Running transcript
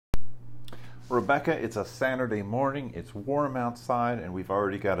Rebecca, it's a Saturday morning, it's warm outside, and we've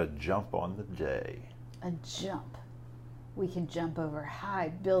already got a jump on the day. A jump. We can jump over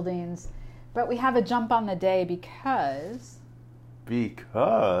high buildings, but we have a jump on the day because We've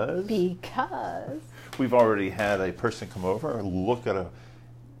already had a person come over, look at an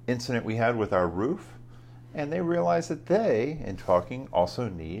incident we had with our roof, and they realize that they, in talking, also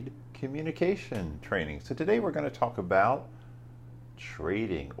need communication training. So today we're going to talk about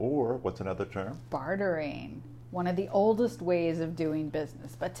trading, or what's another term? Bartering. One of the oldest ways of doing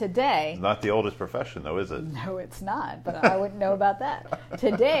business. But today... It's not the oldest profession, though, is it? No, it's not, but I wouldn't know about that.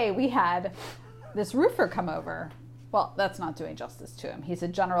 Today we had this roofer come over. Well, that's not doing justice to him. He's a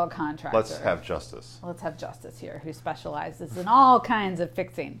general contractor. Let's have justice. Let's have justice here, who specializes in all kinds of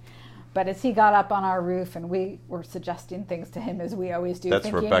fixing. But as he got up on our roof and we were suggesting things to him as we always do, That's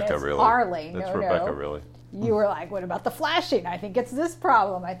thinking Rebecca, it's really. our lane. That's no, Rebecca, no. really. You were like, what about the flashing? I think it's this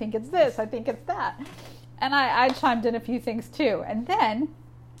problem. I think it's this. I think it's that. And I chimed in a few things too. And then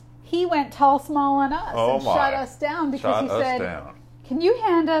he went tall, small on us and shut us down because he said, can you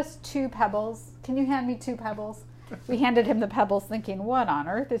hand us 2 pebbles? Can you hand me 2 pebbles? We handed him the pebbles thinking, what on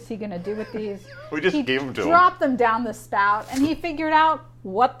earth is he going to do with these? We just gave them to him. He dropped them down the spout and he figured out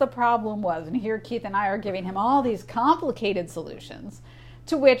what the problem was. And here Keith and I are giving him all these complicated solutions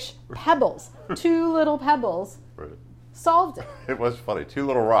to which pebbles, 2 little pebbles, solved it. It was funny. 2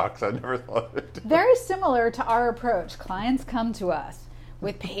 little rocks. I never thought of it. Very similar to our approach. Clients come to us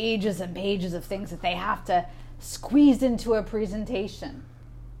with pages and pages of things that they have to squeeze into a presentation.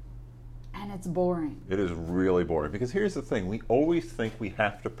 And it's boring. It is really boring because here's the thing. We always think we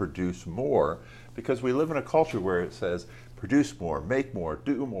have to produce more because we live in a culture where it says produce more, make more,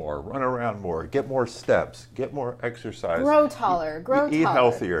 do more, run around more, get more steps, get more exercise. Grow taller, eat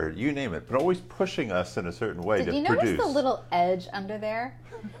healthier, you name it. But always pushing us in a certain way to produce. Did you notice the little edge under there?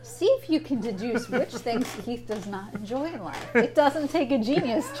 See if you can deduce which things Keith does not enjoy in life. It doesn't take a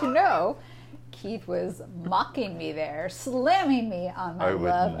genius to know. Keith was mocking me there, slamming me on my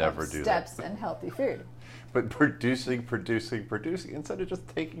love of steps and healthy food. But producing, instead of just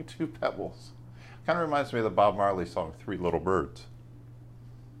taking 2 pebbles. Kind of reminds me of the Bob Marley song, 3 Little Birds.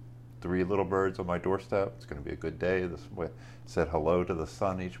 3 little birds on my doorstep. It's going to be a good day. This said hello to the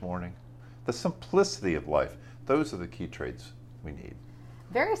sun each morning. The simplicity of life. Those are the key traits we need.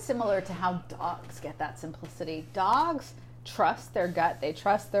 Very similar to how dogs get that simplicity. Dogs trust their gut. They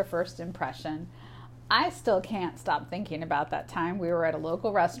trust their first impression. I still can't stop thinking about that time we were at a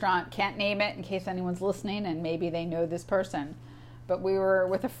local restaurant. Can't name it in case anyone's listening and maybe they know this person. But we were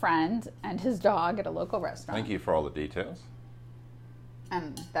with a friend and his dog at a local restaurant. Thank you for all the details.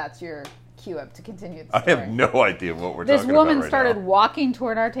 And that's your cue up to continue the story. I have no idea what we're talking about right now. This woman started walking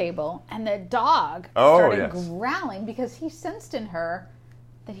toward our table and the dog started growling because he sensed in her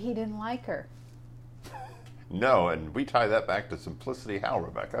that he didn't like her. No, and we tie that back to simplicity. How,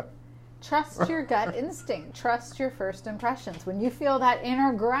 Rebecca? Trust your gut instinct. Trust your first impressions. When you feel that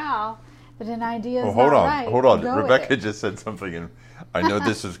inner growl that an idea is not right, hold on. Rebecca just said something, and I know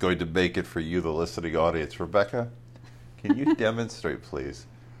this is going to make it for you, the listening audience. Rebecca, can you demonstrate, please,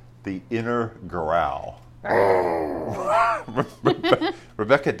 the inner growl?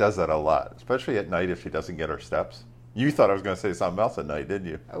 Rebecca does that a lot, especially at night if she doesn't get her steps. You thought I was going to say something else at night, didn't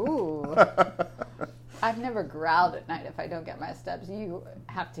you? Ooh. I've never growled at night if I don't get my steps. You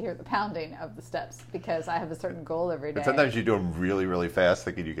have to hear the pounding of the steps because I have a certain goal every day. And sometimes you do them really, really fast,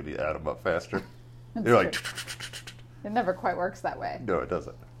 thinking you could add them up faster. You're like... It never quite works that way. No, it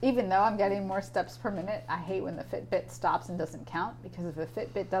doesn't. Even though I'm getting more steps per minute, I hate when the Fitbit stops and doesn't count because if the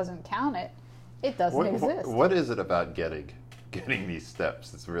Fitbit doesn't count it, it doesn't exist. What is it about getting these steps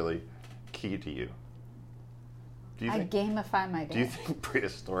that's really key to you? I gamify my day. Do you think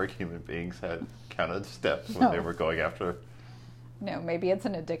prehistoric human beings had counted steps when they were going after? No, maybe it's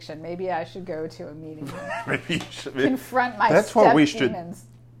an addiction. Maybe I should go to a meeting. Maybe you should confront my demons.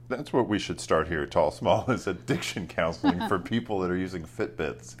 That's what we should start here at Tall Small is addiction counseling for people that are using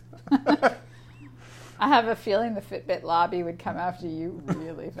Fitbits. I have a feeling the Fitbit lobby would come after you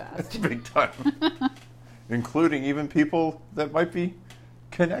really fast. Big time. Including even people that might be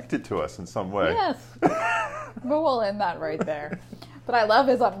connected to us in some way. Yes. But we'll end that right there. But I love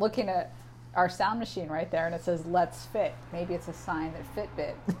is I'm looking at our sound machine right there and it says Let's Fit. Maybe it's a sign that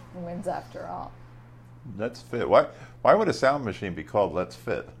Fitbit wins after all. Let's Fit. Why would a sound machine be called Let's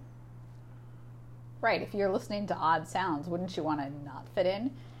Fit? Right. If you're listening to odd sounds, wouldn't you want to not fit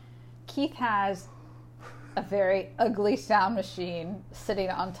in? Keith has a very ugly sound machine sitting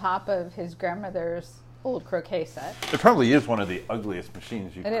on top of his grandmother's old croquet set. It probably is one of the ugliest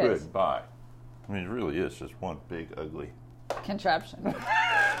machines you could buy. I mean, it really is just one big, ugly contraption.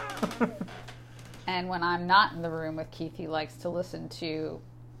 And when I'm not in the room with Keith, he likes to listen to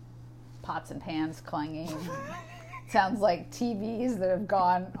pots and pans clanging. Sounds like TVs that have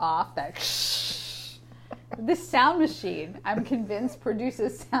gone off. That this sound machine, I'm convinced,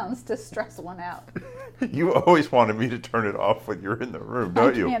 produces sounds to stress one out. You always wanted me to turn it off when you're in the room,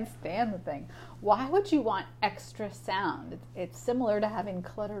 don't you? I can't stand the thing. Why would you want extra sound? It's similar to having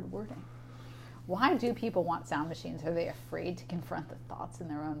cluttered wording. Why do people want sound machines? Are they afraid to confront the thoughts in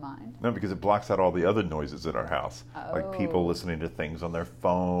their own mind? No, because it blocks out all the other noises in our house. Oh. Like people listening to things on their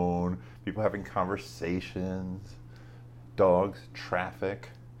phone, people having conversations, dogs, traffic.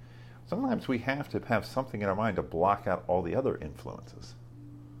 Sometimes we have to have something in our mind to block out all the other influences.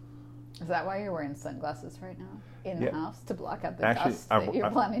 Is that why you're wearing sunglasses right now? In Yeah. the house to block out the Actually, dust that you're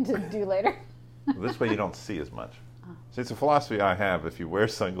planning to do later? This way you don't see as much. So it's a philosophy I have. If you wear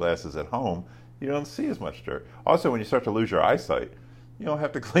sunglasses at home, you don't see as much dirt. Also, when you start to lose your eyesight, you don't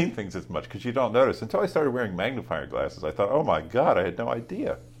have to clean things as much because you don't notice. Until I started wearing magnifier glasses, I thought, oh my God, I had no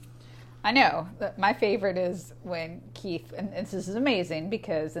idea. I know. My favorite is when Keith, and this is amazing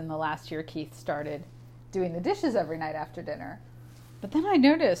because in the last year Keith started doing the dishes every night after dinner. But then I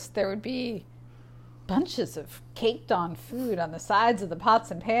noticed there would be bunches of caked on food on the sides of the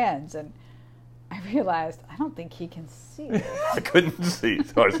pots and pans, and I realized I don't think he can see this. I couldn't see,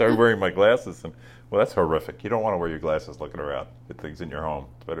 so I started wearing my glasses. And well, that's horrific. You don't want to wear your glasses looking around with things in your home.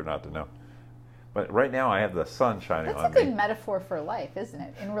 It's better not to know. But right now I have the sun shining on me. That's a good metaphor for life, isn't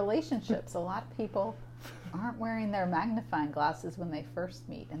it? In relationships, a lot of people aren't wearing their magnifying glasses when they first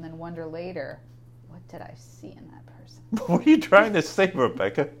meet and then wonder later, what did I see in that person? What are you trying to say,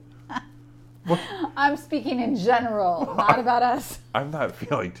 Rebecca? I'm speaking in general, not about us. I'm not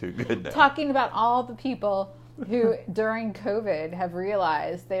feeling too good now. Talking about all the people who during COVID have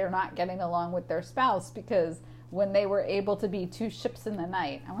realized they are not getting along with their spouse because when they were able to be two ships in the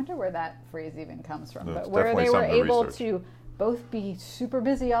night, I wonder where that phrase even comes from, That's but where they definitely were something to able research. to both be super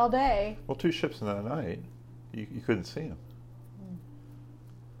busy all day. Well, two ships in the night, you couldn't see them.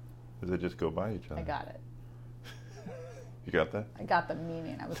 Did they just go by each other? I got it. You got that? I got the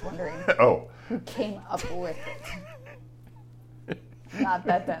meaning. I was wondering Oh. who came up with it. Not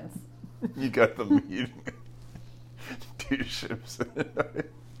that dense. You got the meeting. Two ships in the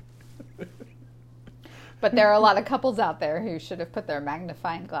night. But there are a lot of couples out there who should have put their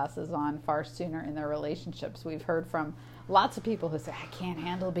magnifying glasses on far sooner in their relationships. We've heard from lots of people who say, I can't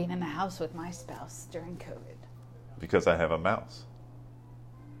handle being in the house with my spouse during COVID. Because I have a mouse.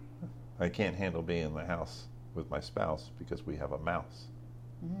 I can't handle being in the house with my spouse because we have a mouse.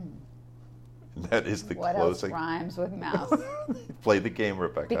 And that is the What closing. else rhymes with mouse? Play the game,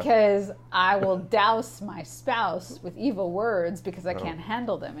 Rebecca. Because I will douse my spouse with evil words because I can't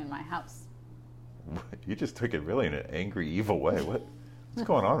handle them in my house. You just took it really in an angry, evil way. What's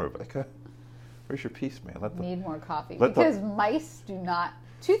going on, Rebecca? Where's your peace, man? Need more coffee. let Because mice do not,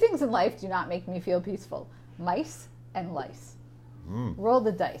 two things in life do not make me feel peaceful. Mice and lice. Roll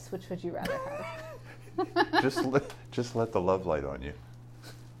the dice. Which would you rather have? just let the love light on you.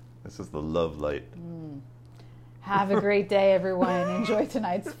 This is the love light. Have a great day, everyone. Enjoy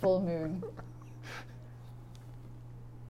tonight's full moon.